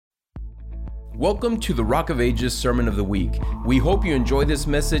Welcome to the Rock of Ages Sermon of the Week. We hope you enjoy this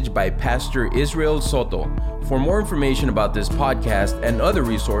message by Pastor Israel Soto. For more information about this podcast and other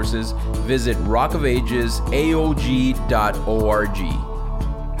resources, visit rockofagesaog.org.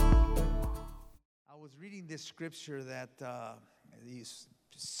 I was reading this scripture that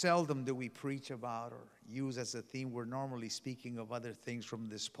seldom do we preach about or use as a theme. We're normally speaking of other things from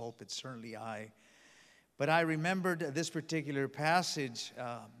this pulpit, certainly I. But I remembered this particular passage,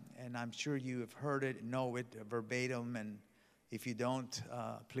 and I'm sure you have heard it, know it verbatim, and if you don't,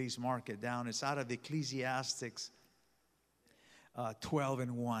 please mark it down. It's out of Ecclesiastes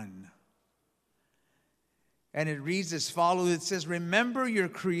 12:1. And it reads as follows. It says, "Remember your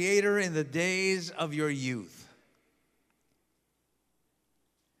Creator in the days of your youth."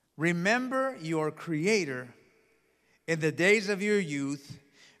 Remember your Creator in the days of your youth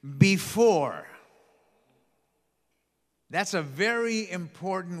before. That's a very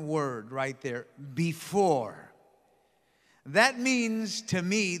important word right there, before. That means to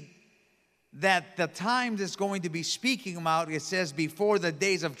me that the time that's going to be speaking about, it says before the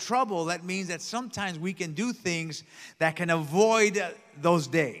days of trouble. That means that sometimes we can do things that can avoid those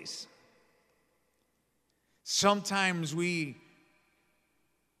days. Sometimes we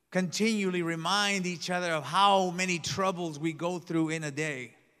continually remind each other of how many troubles we go through in a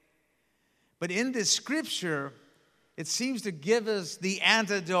day. But in this scripture, it seems to give us the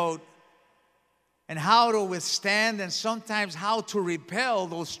antidote and how to withstand and sometimes how to repel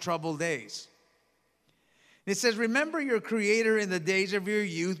those troubled days. It says, remember your Creator in the days of your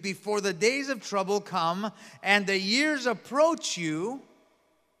youth before the days of trouble come and the years approach you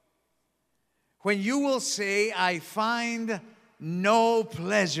when you will say, I find no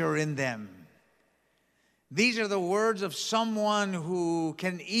pleasure in them. These are the words of someone who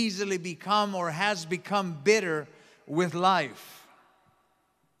can easily become or has become bitter with life.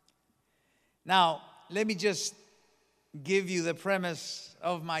 Now, let me just give you the premise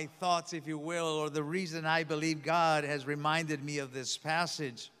of my thoughts, if you will, or the reason I believe God has reminded me of this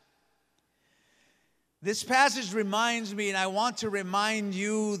passage. This passage reminds me, and I want to remind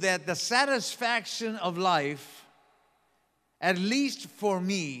you, that the satisfaction of life, at least for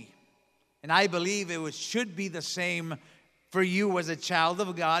me, and I believe it should be the same for you as a child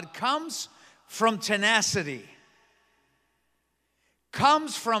of God, comes from tenacity.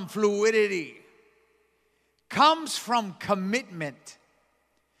 Comes from fluidity, comes from commitment,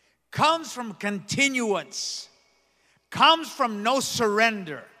 comes from continuance, comes from no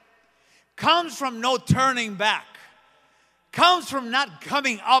surrender, comes from no turning back, comes from not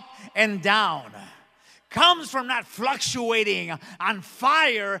coming up and down, comes from not fluctuating on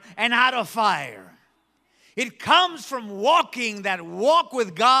fire and out of fire. It comes from walking that walk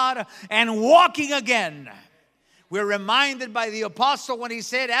with God and walking again. We're reminded by the apostle when he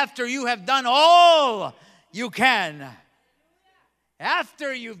said, after you have done all you can.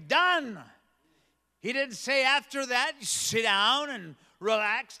 After you've done. He didn't say after that, sit down and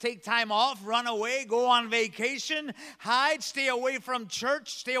relax, take time off, run away, go on vacation, hide, stay away from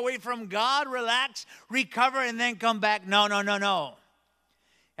church, stay away from God, relax, recover, and then come back. No.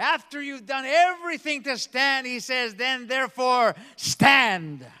 After you've done everything to stand, he says, then therefore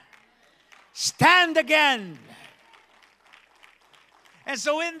stand. Stand again. And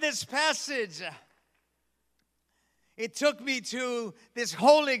so in this passage, it took me to this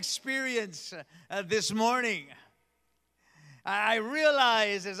whole experience this morning. I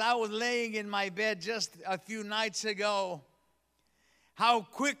realized as I was laying in my bed just a few nights ago, how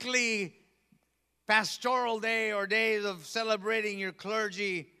quickly Pastoral Day or days of celebrating your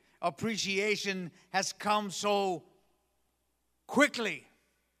clergy appreciation has come so quickly.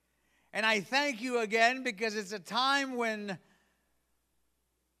 And I thank you again because it's a time when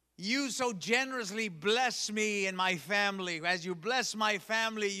you so generously bless me and my family. As you bless my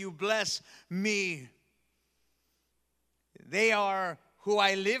family, you bless me. They are who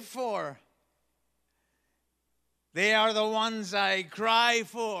I live for. They are the ones I cry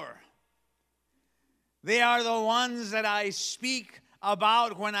for. They are the ones that I speak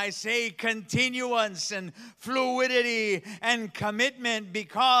about when I say continuance and fluidity and commitment,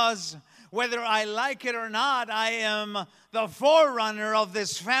 because whether I like it or not, I am the forerunner of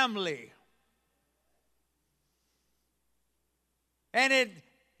this family. And it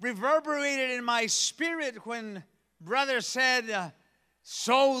reverberated in my spirit when brother said,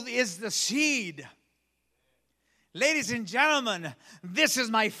 so is the seed. Ladies and gentlemen, this is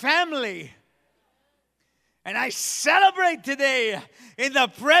my family. And I celebrate today in the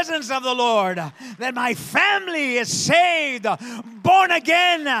presence of the Lord that my family is saved, born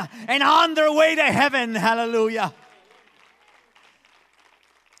again, and on their way to heaven. Hallelujah.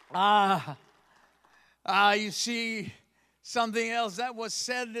 You see, something else that was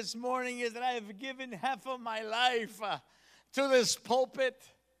said this morning is that I have given half of my life to this pulpit.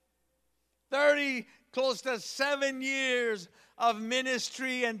 30, close to 7 years of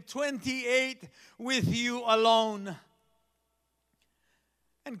ministry and 28 with you alone.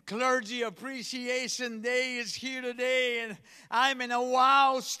 And Clergy Appreciation Day is here today, and I'm in a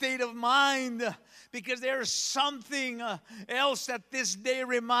wow state of mind because there's something else that this day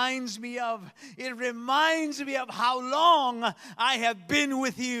reminds me of. It reminds me of how long I have been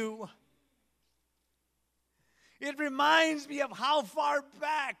with you. It reminds me of how far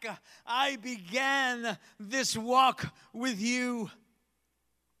back I began this walk with you.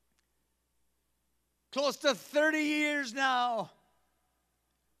 Close to 30 years now.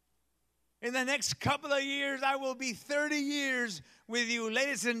 In the next couple of years, I will be 30 years with you.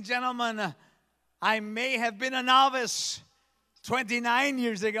 Ladies and gentlemen, I may have been a novice 29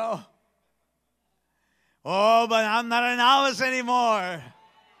 years ago. Oh, but I'm not a novice anymore.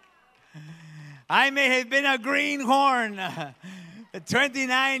 I may have been a greenhorn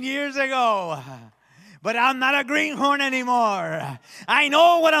 29 years ago, but I'm not a greenhorn anymore. I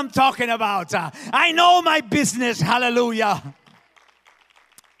know what I'm talking about. I know my business. Hallelujah.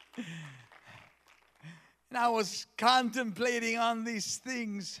 And I was contemplating on these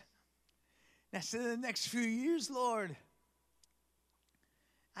things. And I said, in the next few years, Lord,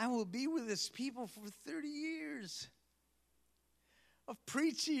 I will be with this people for 30 years. Of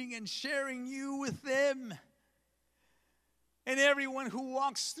preaching and sharing you with them. And everyone who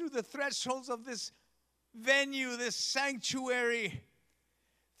walks through the thresholds of this venue, this sanctuary.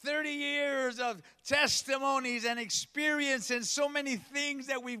 30 years of testimonies and experience and so many things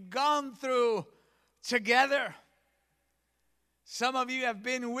that we've gone through together. Some of you have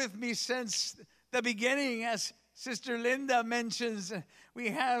been with me since the beginning, as Sister Linda mentions. We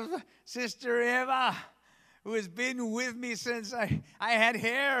have Sister Eva, who has been with me since I had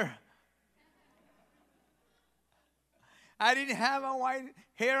hair. I didn't have a white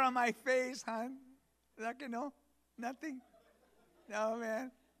hair on my face, hon. No, nothing. No,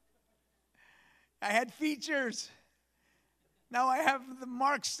 man. I had features. Now I have the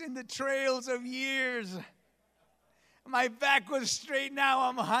marks in the trails of years. My back was straight. Now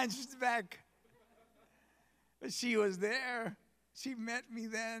I'm hunched back. But she was there. She met me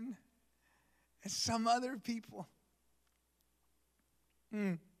then. And some other people.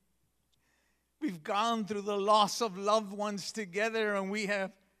 We've gone through the loss of loved ones together, and we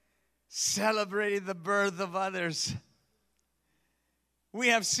have celebrated the birth of others. We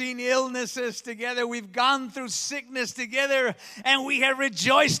have seen illnesses together. We've gone through sickness together, and we have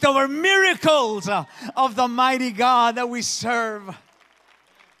rejoiced over miracles of the mighty God that we serve.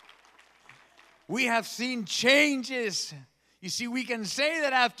 We have seen changes. You see, we can say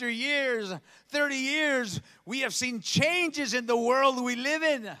that after years, 30 years, we have seen changes in the world we live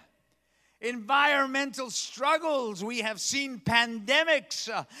in. Environmental struggles, we have seen pandemics,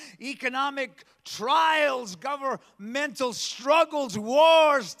 economic trials, governmental struggles,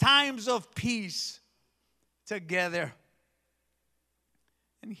 wars, times of peace together.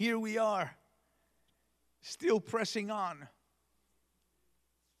 And here we are, still pressing on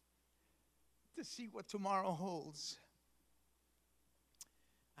to see what tomorrow holds.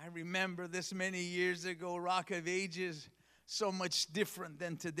 I remember this many years ago, Rock of Ages, so much different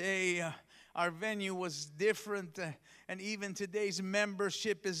than today. Our venue was different, and even today's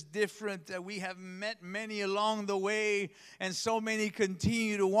membership is different. We have met many along the way, and so many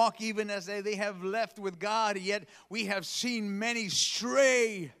continue to walk even as they have left with God, yet we have seen many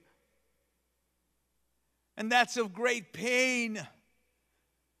stray. And that's of great pain.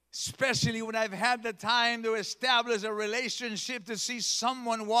 Especially when I've had the time to establish a relationship, to see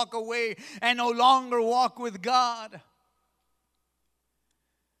someone walk away and no longer walk with God.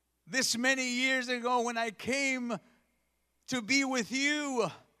 This many years ago, when I came to be with you,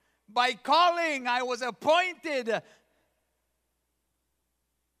 by calling, I was appointed.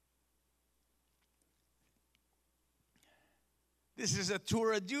 This is a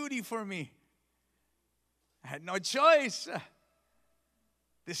tour of duty for me. I had no choice.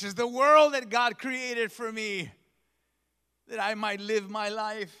 This is the world that God created for me, that I might live my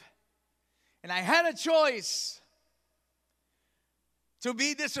life. And I had a choice to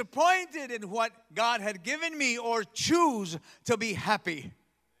be disappointed in what God had given me or choose to be happy.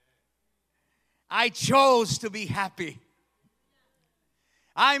 I chose to be happy.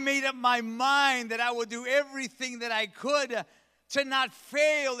 I made up my mind that I would do everything that I could to not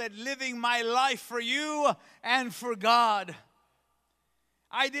fail at living my life for you and for God.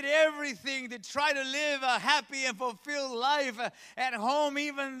 I did everything to try to live a happy and fulfilled life at home,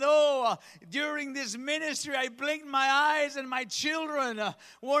 even though during this ministry I blinked my eyes and my children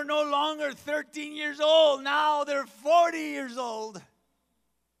were no longer 13 years old. Now they're 40 years old.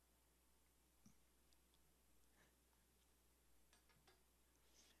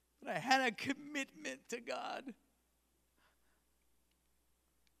 But I had a commitment to God.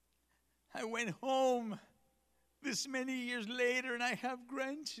 I went home this many years later, and I have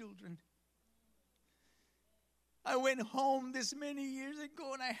grandchildren. I went home this many years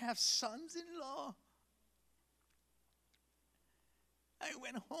ago, and I have sons-in-law. I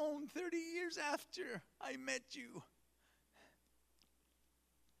went home 30 years after I met you.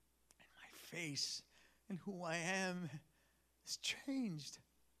 And my face and who I am has changed.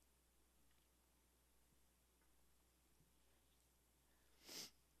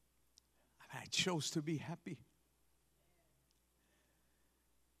 I chose to be happy.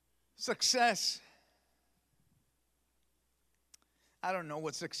 Success. I don't know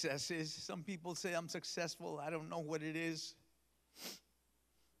what success is. Some people say I'm successful. I don't know what it is.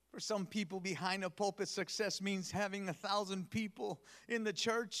 For some people behind a pulpit, success means having 1,000 people in the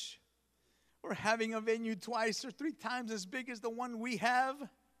church, or having a venue 2 or 3 times as big as the one we have.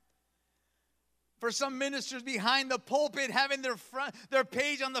 For some ministers behind the pulpit, having their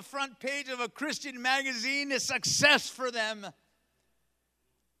page on the front page of a Christian magazine is success for them.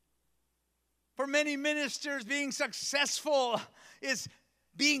 For many ministers, being successful is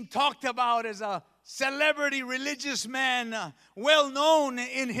being talked about as a celebrity religious man, well known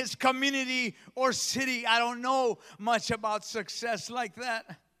in his community or city. I don't know much about success like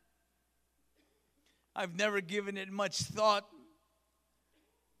that. I've never given it much thought.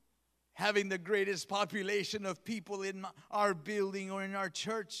 Having the greatest population of people in our building or in our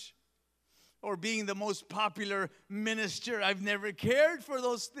church, or being the most popular minister, I've never cared for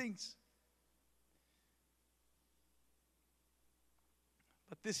those things.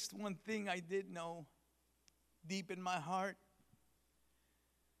 But this one thing I did know deep in my heart,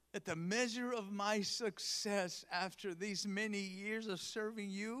 that the measure of my success after these many years of serving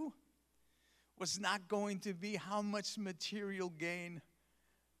you was not going to be how much material gain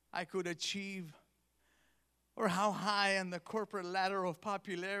I could achieve, or how high on the corporate ladder of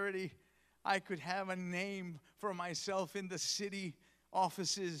popularity I could have a name for myself in the city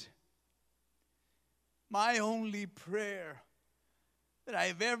offices. My only prayer that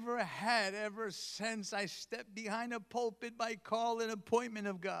I've ever had ever since I stepped behind a pulpit by call and appointment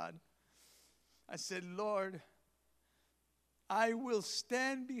of God, I said, Lord, I will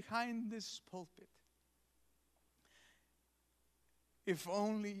stand behind this pulpit if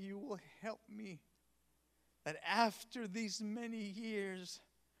only you will help me, that after these many years,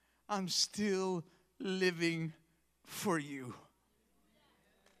 I'm still living for you.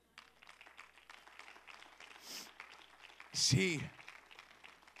 See,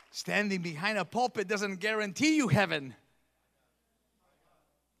 standing behind a pulpit doesn't guarantee you heaven.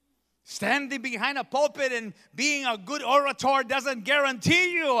 Standing behind a pulpit and being a good orator doesn't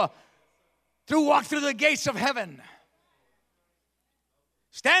guarantee you to walk through the gates of heaven.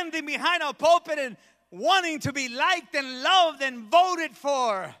 Standing behind a pulpit and wanting to be liked and loved and voted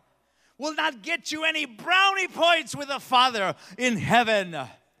for will not get you any brownie points with the Father in heaven.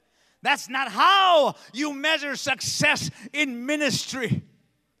 That's not how you measure success in ministry.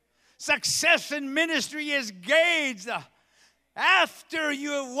 Success in ministry is gauged after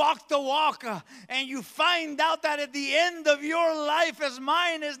you have walked the walk and you find out that at the end of your life, as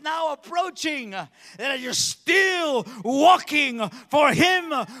mine is now approaching, that you're still walking for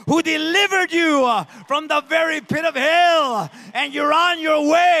Him who delivered you from the very pit of hell, and you're on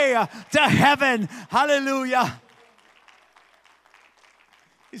your way to heaven. Hallelujah.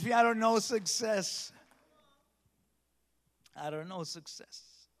 You see, I don't know success. I don't know success.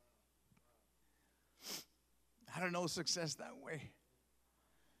 I don't know success that way.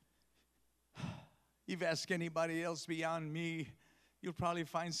 If you ask anybody else beyond me, you'll probably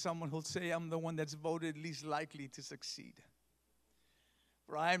find someone who'll say I'm the one that's voted least likely to succeed.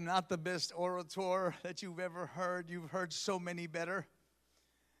 For I'm not the best orator that you've ever heard. You've heard so many better.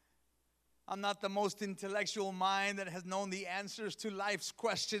 I'm not the most intellectual mind that has known the answers to life's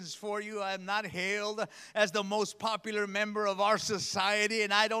questions for you. I am not hailed as the most popular member of our society,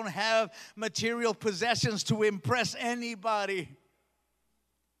 and I don't have material possessions to impress anybody.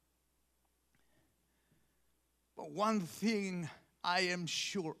 But one thing I am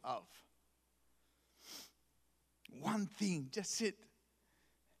sure of, one thing, just it,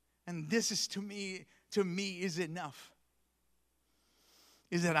 and this is to me is enough,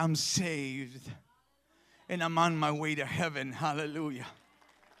 is that I'm saved and I'm on my way to heaven. Hallelujah.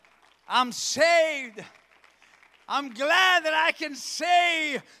 I'm saved. I'm glad that I can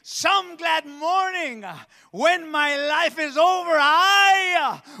say some glad morning when my life is over,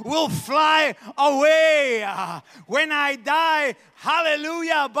 I will fly away. When I die,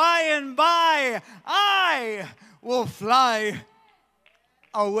 hallelujah, by and by, I will fly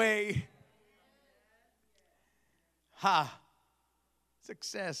away.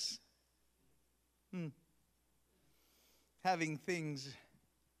 Success. Having things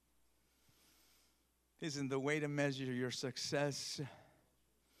isn't the way to measure your success.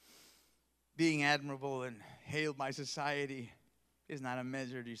 Being admirable and hailed by society is not a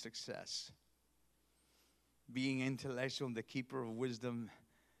measure of your success. Being intellectual and the keeper of wisdom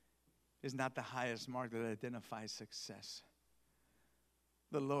is not the highest mark that identifies success.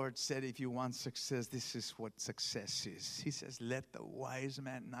 The Lord said, if you want success, this is what success is. He says, let the wise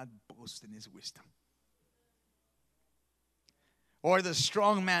man not boast in his wisdom, or the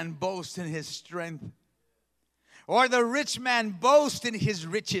strong man boast in his strength, or the rich man boast in his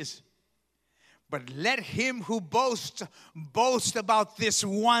riches. But let him who boasts boast about this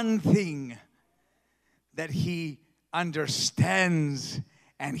one thing, that he understands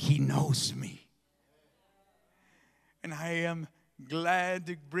and he knows me. And I am glad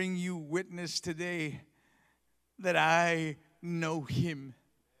to bring you witness today that I know him.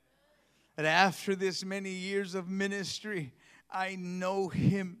 That after this many years of ministry, I know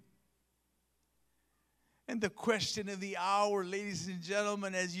him. And the question of the hour, ladies and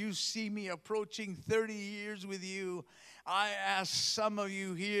gentlemen, as you see me approaching 30 years with you, I ask some of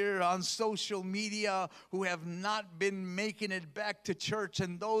you here on social media who have not been making it back to church,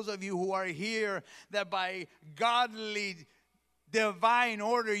 and those of you who are here that by godly divine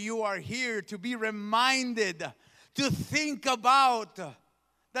order you are here, to be reminded to think about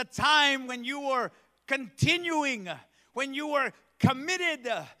the time when you were continuing, when you were committed,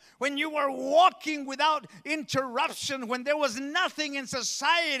 when you were walking without interruption, when there was nothing in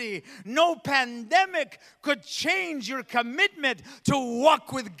society, no pandemic could change your commitment to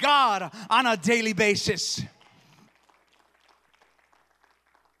walk with God on a daily basis.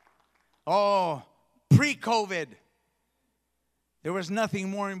 Oh, pre-COVID, there was nothing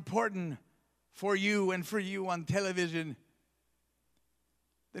more important for you and for you on television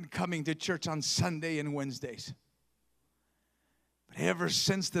than coming to church on Sunday and Wednesdays. But ever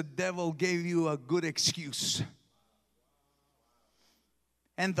since the devil gave you a good excuse,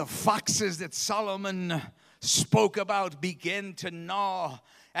 and the foxes that Solomon spoke about began to gnaw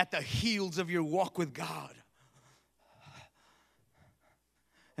at the heels of your walk with God.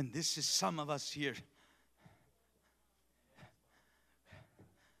 And this is some of us here.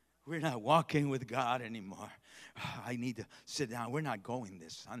 We're not walking with God anymore. I need to sit down. We're not going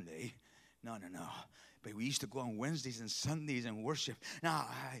this Sunday. No. But we used to go on Wednesdays and Sundays and worship. No,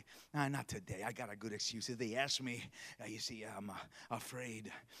 not today. I got a good excuse. If they ask me, you see, I'm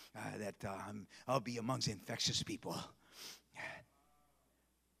afraid that I'll be amongst infectious people.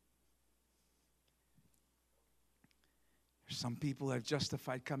 Some people have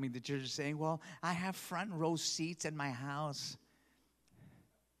justified coming to church saying, well, I have front row seats in my house.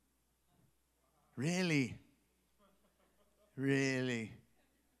 Really? Really?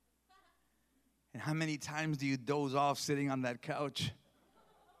 And how many times do you doze off sitting on that couch?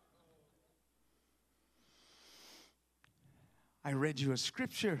 I read you a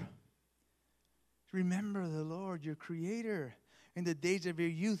scripture. Remember the Lord, your Creator, in the days of your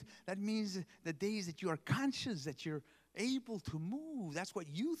youth. That means the days that you are conscious, that you're able to move. That's what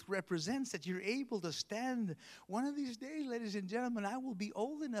youth represents, that you're able to stand. One of these days, ladies and gentlemen, I will be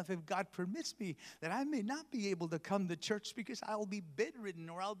old enough, if God permits me, that I may not be able to come to church because I'll be bedridden,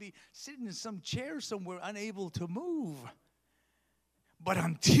 or I'll be sitting in some chair somewhere unable to move. But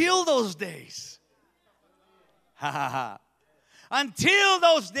until those days, until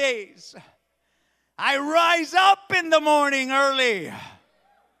those days, I rise up in the morning early.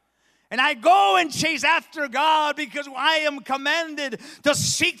 And I go and chase after God, because I am commanded to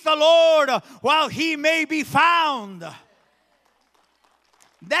seek the Lord while He may be found.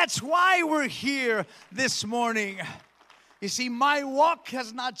 That's why we're here this morning. You see, my walk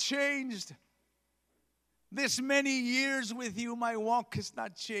has not changed. This many years with you, my walk has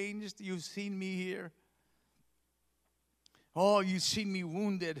not changed. You've seen me here. Oh, you've seen me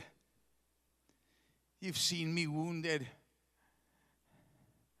wounded. You've seen me wounded.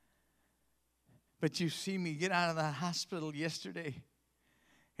 But you see me get out of the hospital yesterday,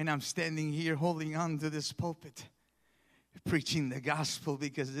 and I'm standing here holding on to this pulpit, preaching the gospel,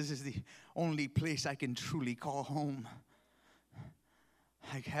 because this is the only place I can truly call home.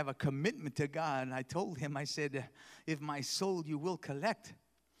 I have a commitment to God, and I told Him, I said, if my soul you will collect,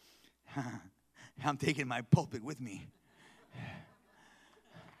 I'm taking my pulpit with me.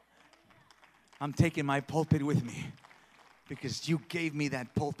 I'm taking my pulpit with me because you gave me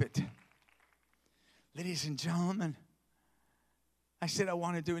that pulpit. Ladies and gentlemen, I said I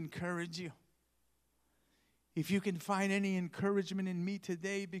wanted to encourage you. If you can find any encouragement in me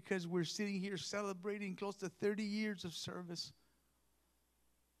today, because we're sitting here celebrating close to 30 years of service,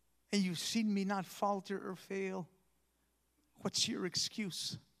 and you've seen me not falter or fail, what's your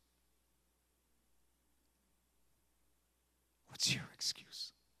excuse? What's your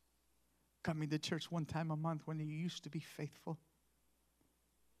excuse? Coming to church one time a month when you used to be faithful.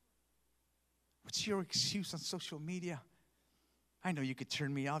 What's your excuse on social media? I know you could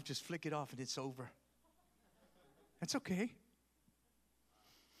turn me off, just flick it off and it's over. That's okay.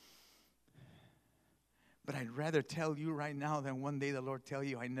 But I'd rather tell you right now than one day the Lord tell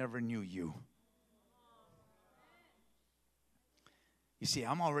you, I never knew you. You see,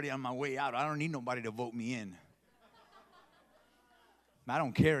 I'm already on my way out. I don't need nobody to vote me in. I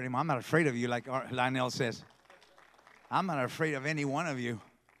don't care anymore. I'm not afraid of you, like Lionel says. I'm not afraid of any one of you.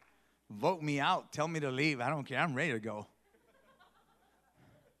 Vote me out. Tell me to leave. I don't care. I'm ready to go.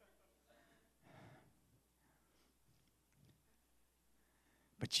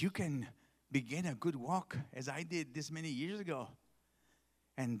 But you can begin a good walk as I did this many years ago.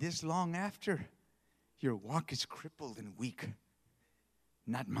 And this long after, your walk is crippled and weak.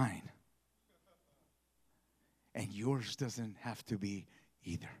 Not mine. And yours doesn't have to be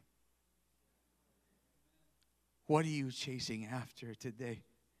either. What are you chasing after today?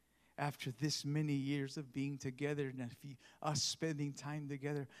 After this many years of being together and us spending time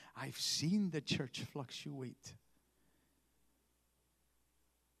together, I've seen the church fluctuate.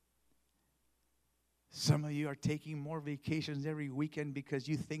 Some of you are taking more vacations every weekend because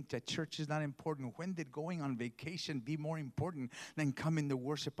you think that church is not important. When did going on vacation be more important than coming to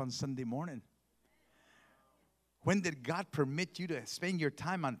worship on Sunday morning? When did God permit you to spend your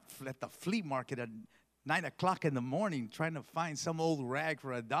time at the flea market at 9 o'clock in the morning trying to find some old rag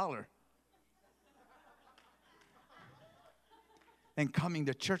for $1? And coming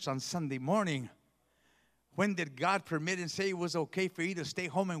to church on Sunday morning? When did God permit and say it was okay for you to stay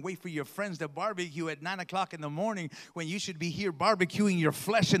home and wait for your friends to barbecue at 9 o'clock in the morning when you should be here barbecuing your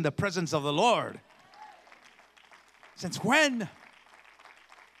flesh in the presence of the Lord? Since when?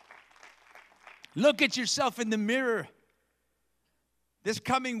 Look at yourself in the mirror. This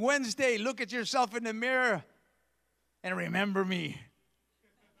coming Wednesday, look at yourself in the mirror and remember me.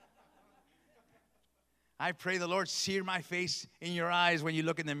 I pray the Lord sear my face in your eyes when you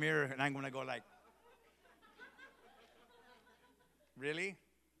look in the mirror, and I'm going to go like, really?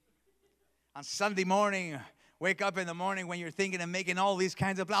 On Sunday morning, wake up in the morning when you're thinking of making all these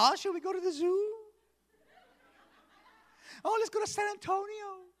kinds of plans. Oh, should we go to the zoo? Oh, let's go to San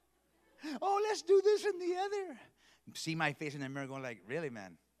Antonio. Oh, let's do this and the other. See my face in the mirror going like, really,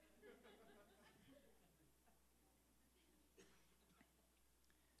 man?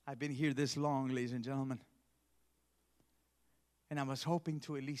 I've been here this long, ladies and gentlemen. And I was hoping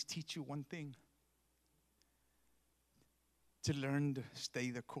to at least teach you one thing. To learn to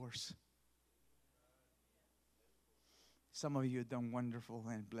stay the course. Some of you have done wonderful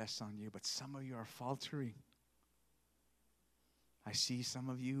and bless on you, but some of you are faltering. I see some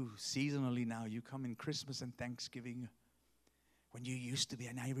of you seasonally now. You come in Christmas and Thanksgiving when you used to be,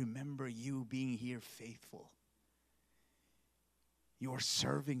 and I remember you being here faithful. You were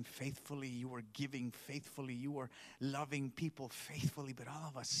serving faithfully. You were giving faithfully. You were loving people faithfully. But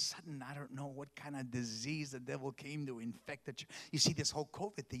all of a sudden, I don't know what kind of disease the devil came to infect the church. You see, this whole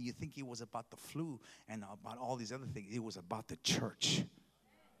COVID thing, you think it was about the flu and about all these other things. It was about the church.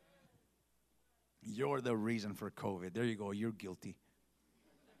 You're the reason for COVID. There you go. You're guilty.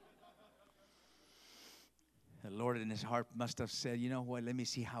 The Lord in his heart must have said, you know what? Let me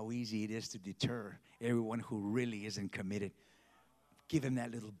see how easy it is to deter everyone who really isn't committed. Give him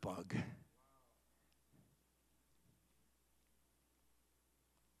that little bug.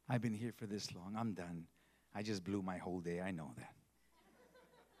 I've been here for this long. I'm done. I just blew my whole day. I know that.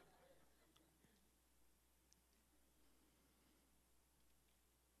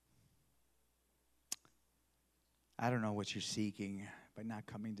 I don't know what you're seeking by not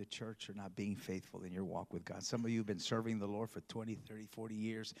coming to church or not being faithful in your walk with God. Some of you have been serving the Lord for 20, 30, 40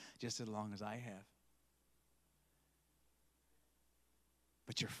 years, just as long as I have.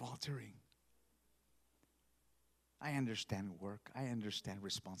 But you're faltering. I understand work. I understand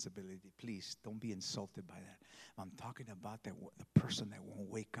responsibility. Please don't be insulted by that. I'm talking about the person that won't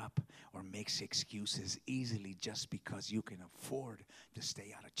wake up or makes excuses easily just because you can afford to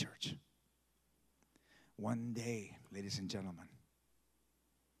stay out of church. One day, ladies and gentlemen,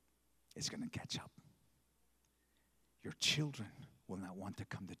 It's going to catch up. Your children will not want to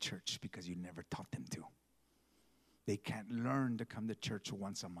come to church because you never taught them to. They can't learn to come to church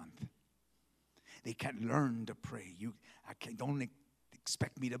once a month. They can't learn to pray. Don't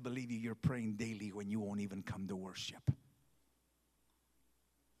expect me to believe you're praying daily when you won't even come to worship.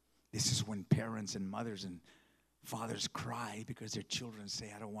 This is when parents and mothers and fathers cry because their children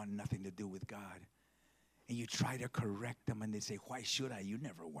say, I don't want nothing to do with God. And you try to correct them and they say, why should I? You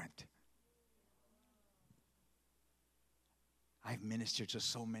never went. I've ministered to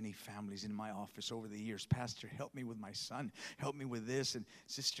so many families in my office over the years. Pastor, help me with my son. Help me with this. And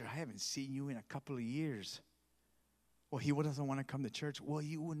sister, I haven't seen you in a couple of years. Well, he doesn't want to come to church. Well,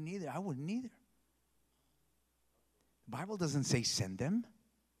 you wouldn't either. I wouldn't either. The Bible doesn't say send them.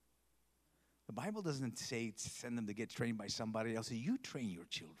 The Bible doesn't say send them to get trained by somebody else. You train your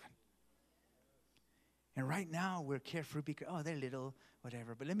children. And right now we're carefree because, they're little,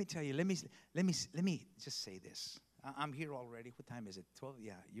 whatever. But let me tell you, let me just say this. I'm here already. What time is it? 12?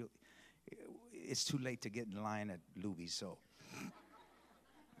 Yeah. It's too late to get in line at Luby's, so.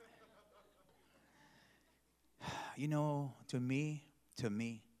 You know, to me,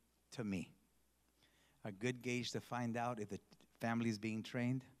 a good gauge to find out if the family is being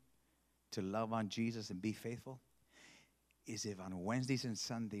trained to love on Jesus and be faithful is if on Wednesdays and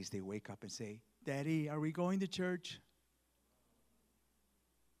Sundays they wake up and say, Daddy, are we going to church?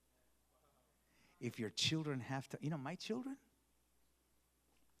 If your children have to, my children,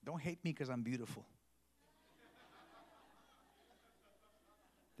 don't hate me because I'm beautiful.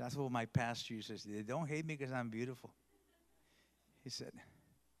 That's what my pastor used to say. Don't hate me because I'm beautiful. He said,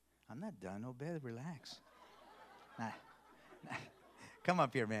 I'm not done, Obed, relax. Nah. Come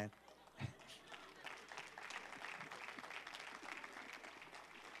up here, man.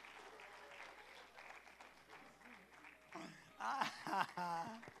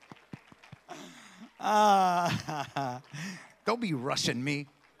 Don't be rushing me.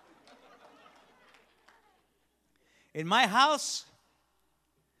 In my house,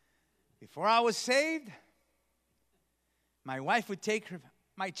 before I was saved, my wife would take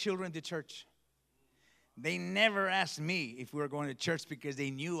my children to church. They never asked me if we were going to church because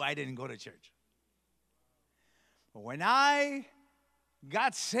they knew I didn't go to church. But when I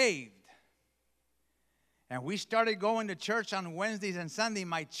got saved and we started going to church on Wednesdays and Sunday,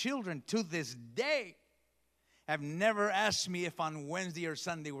 my children to this day have never asked me if on Wednesday or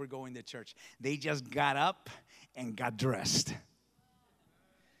Sunday we're going to church. They just got up and got dressed.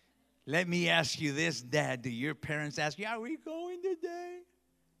 Let me ask you this, Dad. Do your parents ask you, are we going today?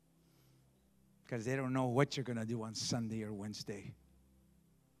 Because they don't know what you're going to do on Sunday or Wednesday.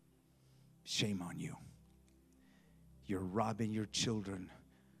 Shame on you. You're robbing your children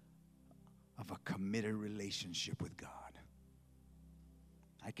of a committed relationship with God.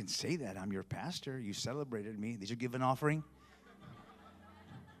 I can say that. I'm your pastor. You celebrated me. Did you give an offering?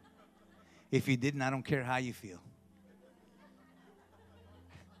 If you didn't, I don't care how you feel.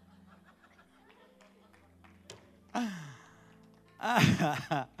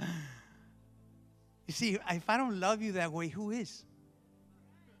 You see, if I don't love you that way, who is?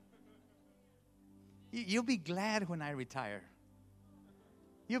 You'll be glad when I retire.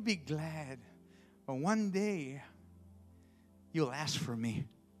 You'll be glad. But one day, you'll ask for me.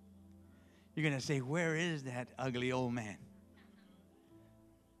 You're going to say, where is that ugly old man?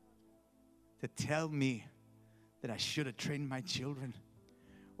 To tell me that I should have trained my children.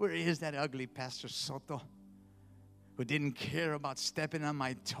 Where is that ugly Pastor Soto? Who didn't care about stepping on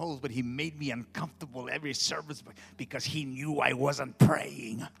my toes, but he made me uncomfortable every service because he knew I wasn't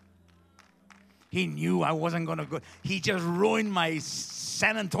praying. He knew I wasn't going to go. He just ruined my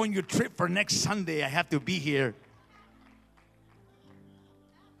San Antonio trip for next Sunday. I have to be here.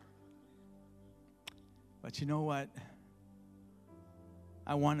 But you know what?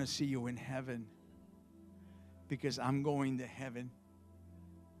 I want to see you in heaven because I'm going to heaven.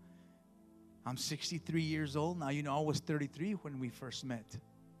 I'm 63 years old now. You know, I was 33 when we first met.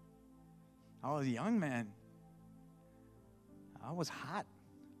 I was a young man. I was hot.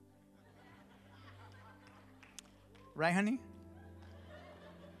 Right, honey?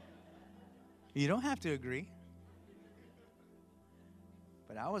 You don't have to agree.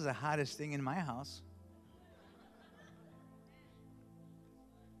 But I was the hottest thing in my house.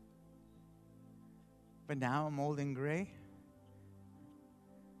 But now I'm old and gray.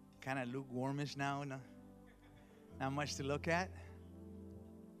 Kind of lukewarmish now. Not much to look at.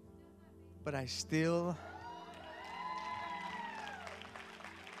 But I still...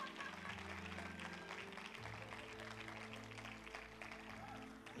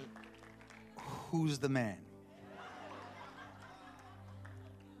 Who's the man?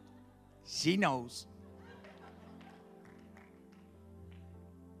 She knows.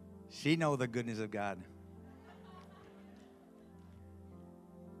 She knows the goodness of God.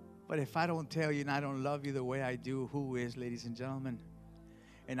 But if I don't tell you and I don't love you the way I do, who is, ladies and gentlemen?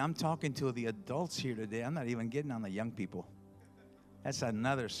 And I'm talking to the adults here today. I'm not even getting on the young people. That's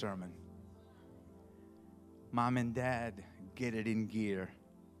another sermon. Mom and Dad, get it in gear.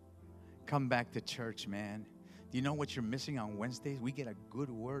 Come back to church, man. Do you know what you're missing on Wednesdays? We get a good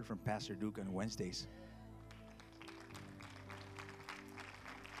word from Pastor Duke on Wednesdays.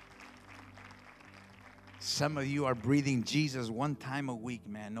 Some of you are breathing Jesus one time a week,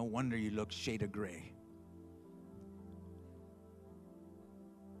 man. No wonder you look shade of gray.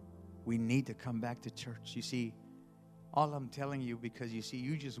 We need to come back to church. You see, all I'm telling you, because you see,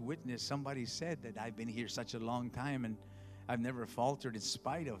 you just witnessed somebody said that I've been here such a long time and I've never faltered in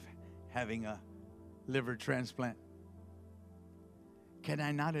spite of having a liver transplant. Can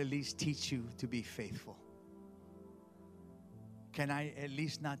I not at least teach you to be faithful? Can I at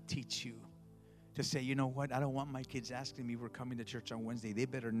least not teach you to say, you know what, I don't want my kids asking me we're coming to church on Wednesday. They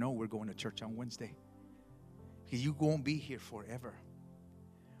better know we're going to church on Wednesday. Because you won't be here forever.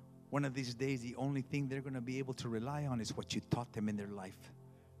 One of these days, the only thing they're going to be able to rely on is what you taught them in their life.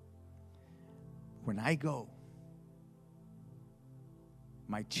 When I go,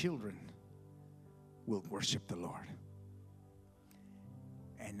 my children will worship the Lord.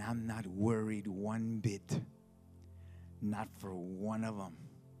 And I'm not worried one bit, not for one of them.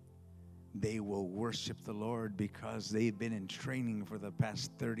 They will worship the Lord because they've been in training for the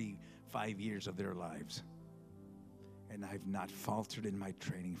past 35 years of their lives. And I've not faltered in my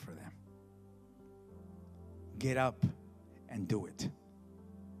training for them. Get up and do it.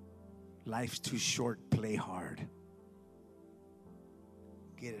 Life's too short, play hard.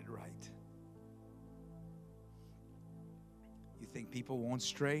 Get it right. You think people won't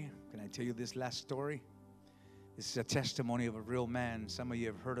stray? Can I tell you this last story? This is a testimony of a real man. Some of you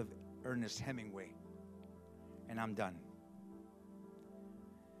have heard of Ernest Hemingway. And I'm done.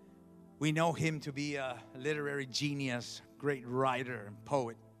 We know him to be a literary genius, great writer and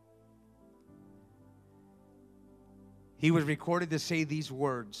poet. He was recorded to say these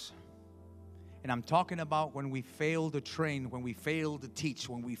words. And I'm talking about when we fail to train, when we fail to teach,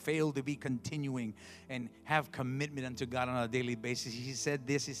 when we fail to be continuing and have commitment unto God on a daily basis. He said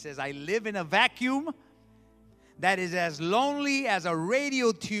this, he says, I live in a vacuum that is as lonely as a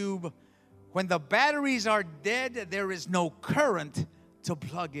radio tube. When the batteries are dead, there is no current to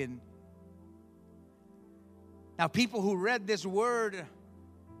plug in. Now, people who read this word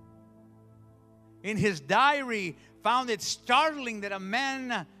in his diary found it startling that a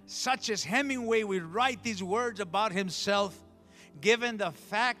man such as Hemingway would write these words about himself, given the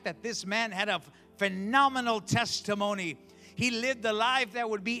fact that this man had a phenomenal testimony. He lived a life that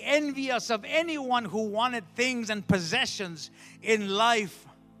would be envious of anyone who wanted things and possessions in life.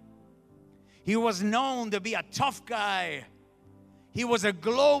 He was known to be a tough guy. He was a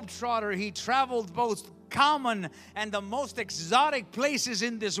globetrotter. He traveled both common and the most exotic places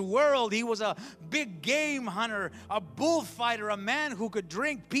in this world. He was a big game hunter, a bullfighter, a man who could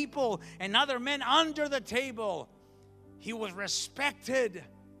drink people and other men under the table. He was respected,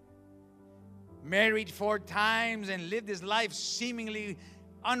 married 4 times, and lived his life seemingly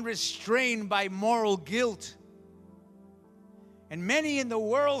unrestrained by moral guilt. And many in the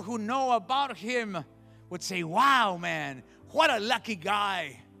world who know about him would say, wow, man, what a lucky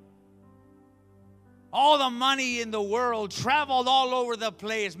guy. All the money in the world, traveled all over the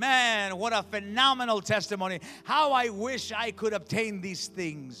place. Man, what a phenomenal testimony. How I wish I could obtain these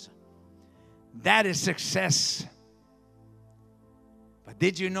things. That is success. But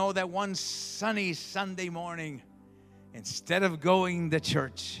did you know that one sunny Sunday morning, instead of going to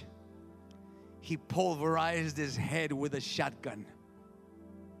church, he pulverized his head with a shotgun?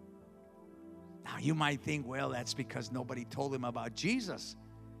 Now you might think, well, that's because nobody told him about Jesus.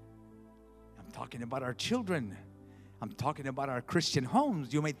 I'm talking about our children. I'm talking about our Christian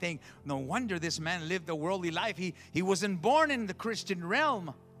homes. You may think, no wonder this man lived a worldly life. He wasn't born in the Christian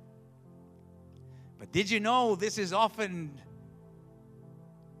realm. But did you know this is often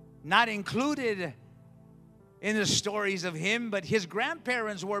not included in the stories of him, but his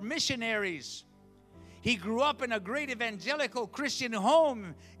grandparents were missionaries. He grew up in a great evangelical Christian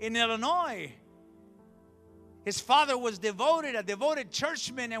home in Illinois. His father was a devoted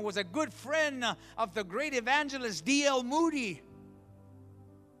churchman, and was a good friend of the great evangelist D.L. Moody.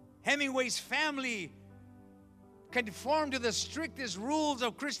 Hemingway's family conformed to the strictest rules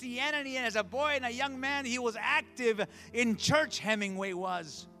of Christianity, and as a boy and a young man, he was active in church. Hemingway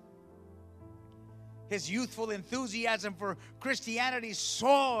was. His youthful enthusiasm for Christianity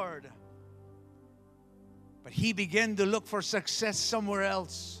soared But he began to look for success somewhere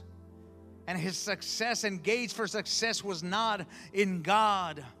else. And his success and gauge for success was not in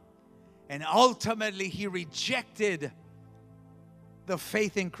God. And ultimately, he rejected the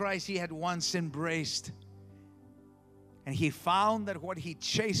faith in Christ he had once embraced. And he found that what he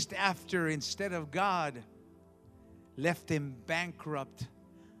chased after instead of God left him bankrupt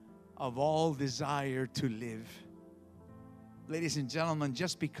of all desire to live. Ladies and gentlemen,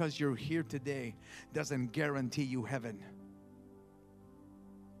 just because you're here today doesn't guarantee you heaven.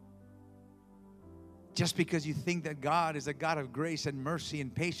 Just because you think that God is a God of grace and mercy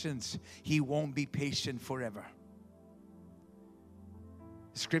and patience, He won't be patient forever.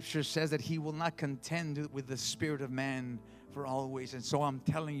 Scripture says that He will not contend with the spirit of man for always. And so I'm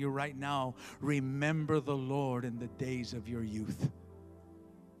telling you right now, remember the Lord in the days of your youth,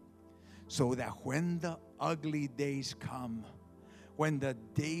 so that when the ugly days come, when the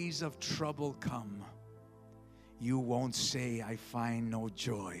days of trouble come, you won't say, I find no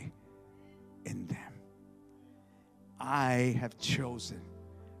joy in them. I have chosen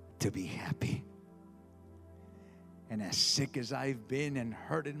to be happy. And as sick as I've been and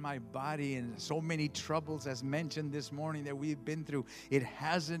hurt in my body and so many troubles as mentioned this morning that we've been through, it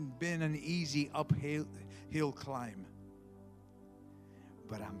hasn't been an easy uphill climb.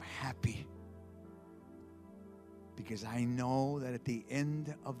 But I'm happy because I know that at the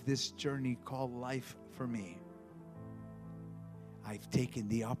end of this journey called life for me, I've taken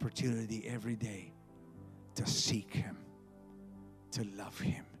the opportunity every day to seek Him, to love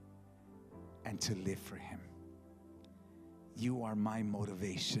Him, and to live for Him. You are my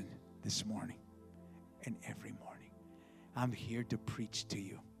motivation this morning and every morning. I'm here to preach to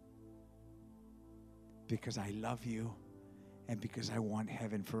you because I love you and because I want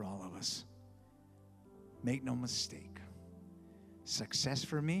heaven for all of us. Make no mistake, success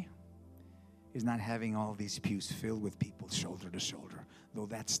for me is not having all these pews filled with people shoulder to shoulder, though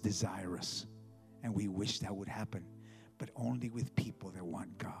that's desirous, and we wish that would happen, but only with people that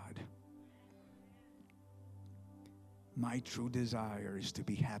want God. My true desire is to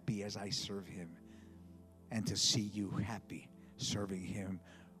be happy as I serve Him and to see you happy serving Him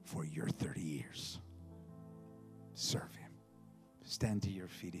for your 30 years. Serve Him. Stand to your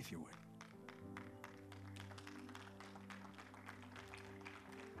feet if you would.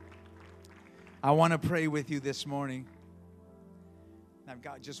 I want to pray with you this morning. I've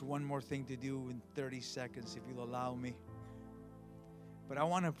got just one more thing to do in 30 seconds, if you'll allow me. But I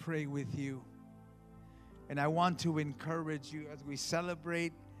want to pray with you. And I want to encourage you as we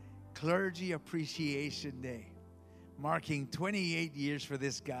celebrate Clergy Appreciation Day, marking 28 years for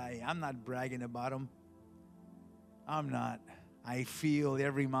this guy. I'm not bragging about him. I'm not. I feel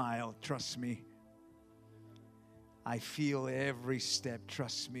every mile, trust me. I feel every step,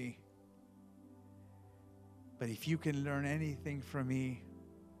 trust me. But if you can learn anything from me,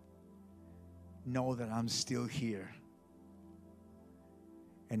 know that I'm still here.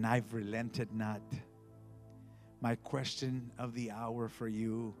 And I've relented not. My question of the hour for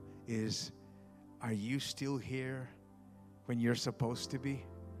you is, are you still here when you're supposed to be?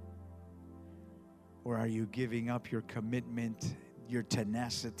 Or are you giving up your commitment, your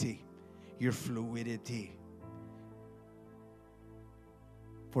tenacity, your fluidity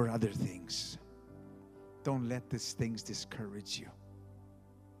for other things? Don't let these things discourage you.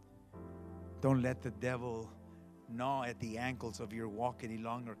 Don't let the devil gnaw at the ankles of your walk any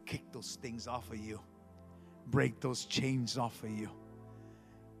longer. Kick those things off of you. Break those chains off of you.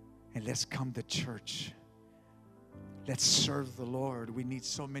 And let's come to church. Let's serve the Lord. We need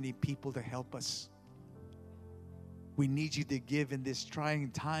so many people to help us. We need you to give in these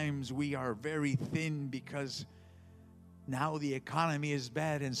trying times. We are very thin because now the economy is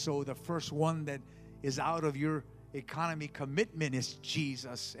bad. And so the first one that is out of your economy commitment is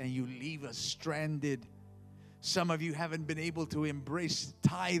Jesus. And you leave us stranded. Some of you haven't been able to embrace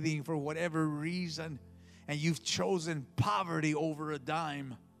tithing for whatever reason. And you've chosen poverty over a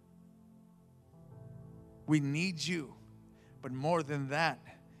dime. We need you. But more than that,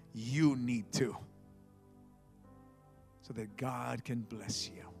 you need to. So that God can bless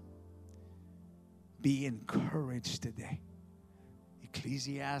you. Be encouraged today.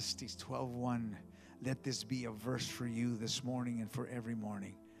 Ecclesiastes 12:1. Let this be a verse for you this morning and for every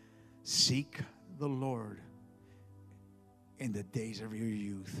morning. Seek the Lord in the days of your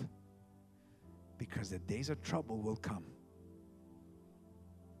youth, because the days of trouble will come.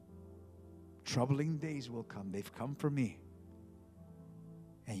 Troubling days will come. They've come for me.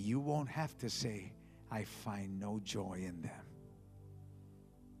 And you won't have to say, I find no joy in them.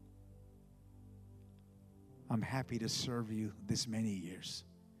 I'm happy to serve you this many years.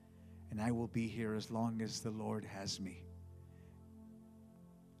 and I will be here as long as the Lord has me.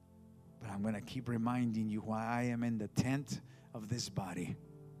 But I'm going to keep reminding you why I am in the tent of this body.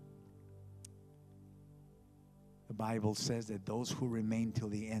 The Bible says that those who remain till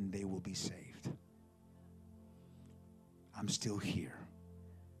the end, they will be saved. I'm still here.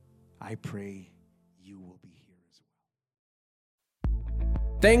 I pray you will be here as well.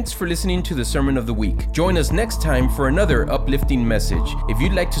 Thanks for listening to the Sermon of the Week. Join us next time for another uplifting message. If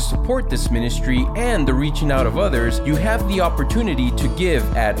you'd like to support this ministry and the reaching out of others, you have the opportunity to give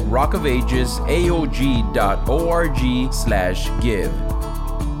at rockofagesaog.org/give.